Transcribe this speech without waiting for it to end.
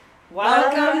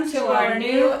Welcome to our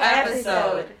new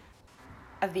episode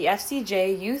of the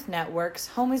FCJ Youth Network's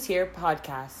Home is Here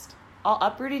podcast. All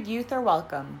uprooted youth are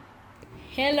welcome.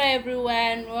 Hello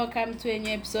everyone, welcome to a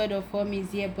new episode of Home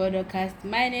is Here podcast.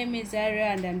 My name is Aria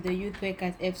and I'm the youth worker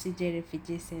at FCJ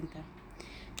Refugee Center.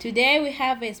 Today we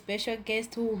have a special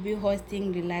guest who will be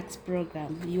hosting Relax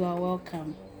program. You are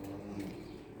welcome.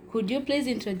 Could you please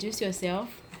introduce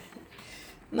yourself?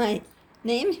 My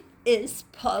name is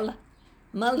Paula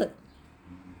Mullen.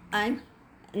 I'm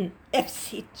an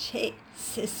FCJ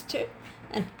sister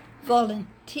and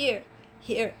volunteer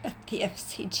here at the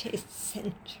FCJ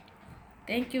Center.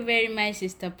 Thank you very much,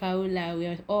 Sister Paula. We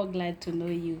are all glad to know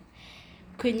you.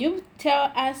 Can you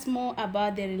tell us more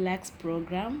about the Relax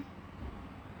program?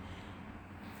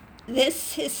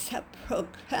 This is a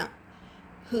program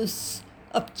whose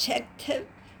objective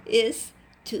is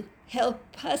to help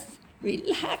us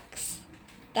relax.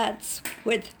 That's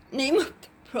where the name of the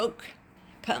program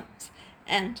comes.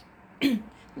 And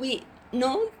we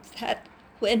know that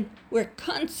when we're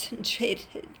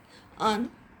concentrated on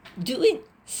doing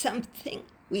something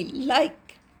we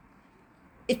like,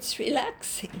 it's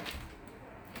relaxing.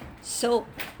 So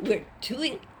we're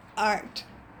doing art.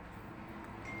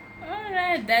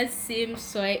 Alright, that seems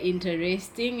so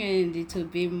interesting and it will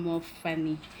be more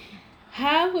funny.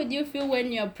 How would you feel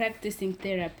when you're practicing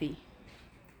therapy?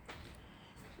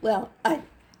 Well, I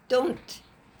don't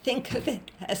think of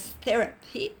it as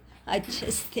therapy. I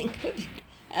just think of it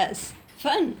as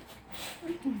fun.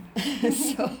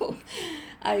 So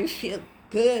I feel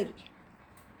good,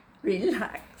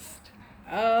 relaxed.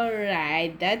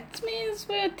 Alright, that means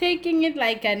we're taking it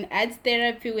like an art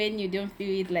therapy when you don't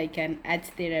feel it like an art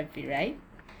therapy, right?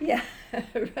 Yeah,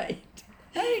 right.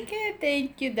 Okay,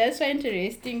 thank you. That's so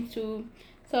interesting too.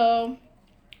 So,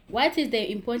 what is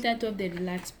the importance of the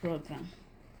Relax program?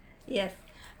 Yes,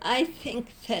 I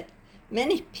think that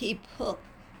many people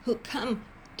who come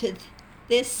to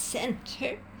this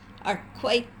center are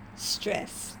quite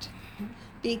stressed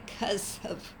because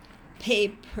of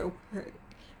paperwork,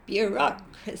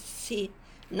 bureaucracy,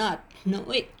 not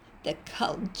knowing the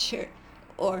culture,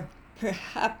 or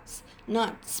perhaps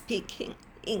not speaking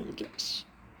English.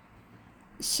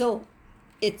 So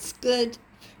it's good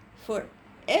for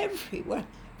everyone,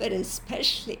 but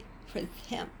especially for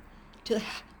them, to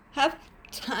have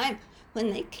time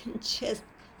when they can just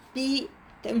be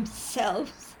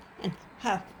themselves and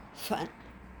have fun.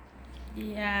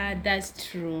 Yeah, that's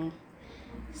true.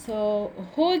 So,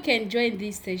 who can join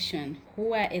this session?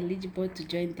 Who are eligible to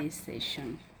join this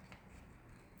session?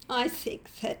 I think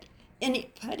that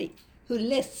anybody who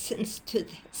listens to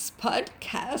this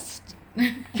podcast.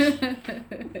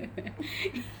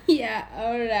 Yeah,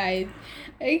 all right.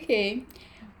 Okay.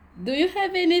 Do you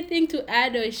have anything to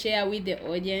add or share with the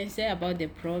audience about the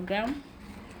program?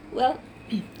 Well,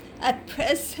 at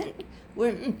present,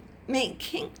 we're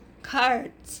making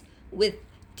cards with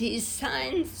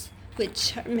designs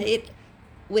which are made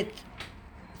with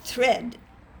thread.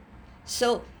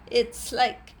 So it's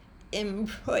like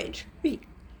embroidery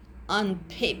on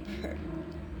paper,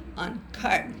 on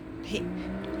card paper.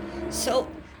 So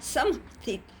some of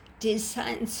the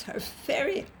designs are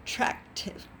very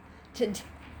attractive.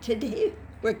 Today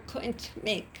we're going to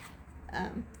make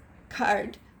a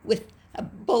card with a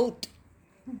boat,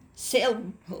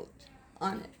 sailboat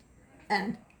on it.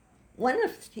 And one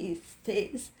of these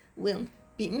days we'll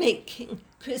be making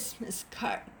Christmas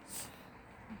cards.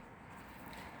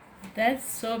 That's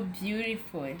so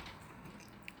beautiful.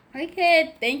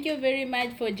 Okay, thank you very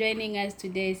much for joining us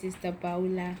today, Sister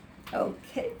Paula.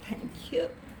 Okay, thank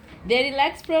you. The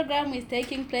Relax program is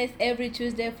taking place every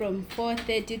Tuesday from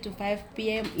 4:30 to 5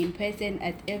 p.m. in person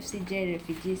at FCJ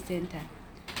Refugee Center.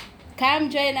 Come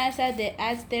join us at the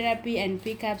arts therapy and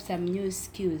pick up some new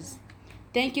skills.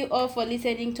 Thank you all for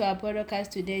listening to our podcast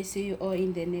today. See you all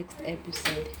in the next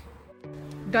episode.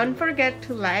 Don't forget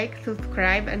to like,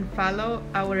 subscribe, and follow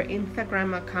our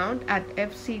Instagram account at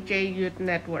FCJ Youth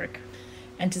Network.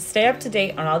 And to stay up to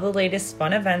date on all the latest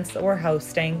fun events that we're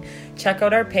hosting, check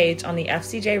out our page on the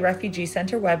FCJ Refugee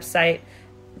Center website,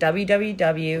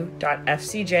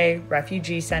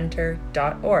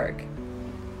 www.fcjrefugiecenter.org.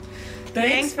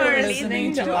 Thanks for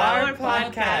listening to our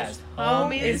podcast.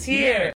 Home is Here.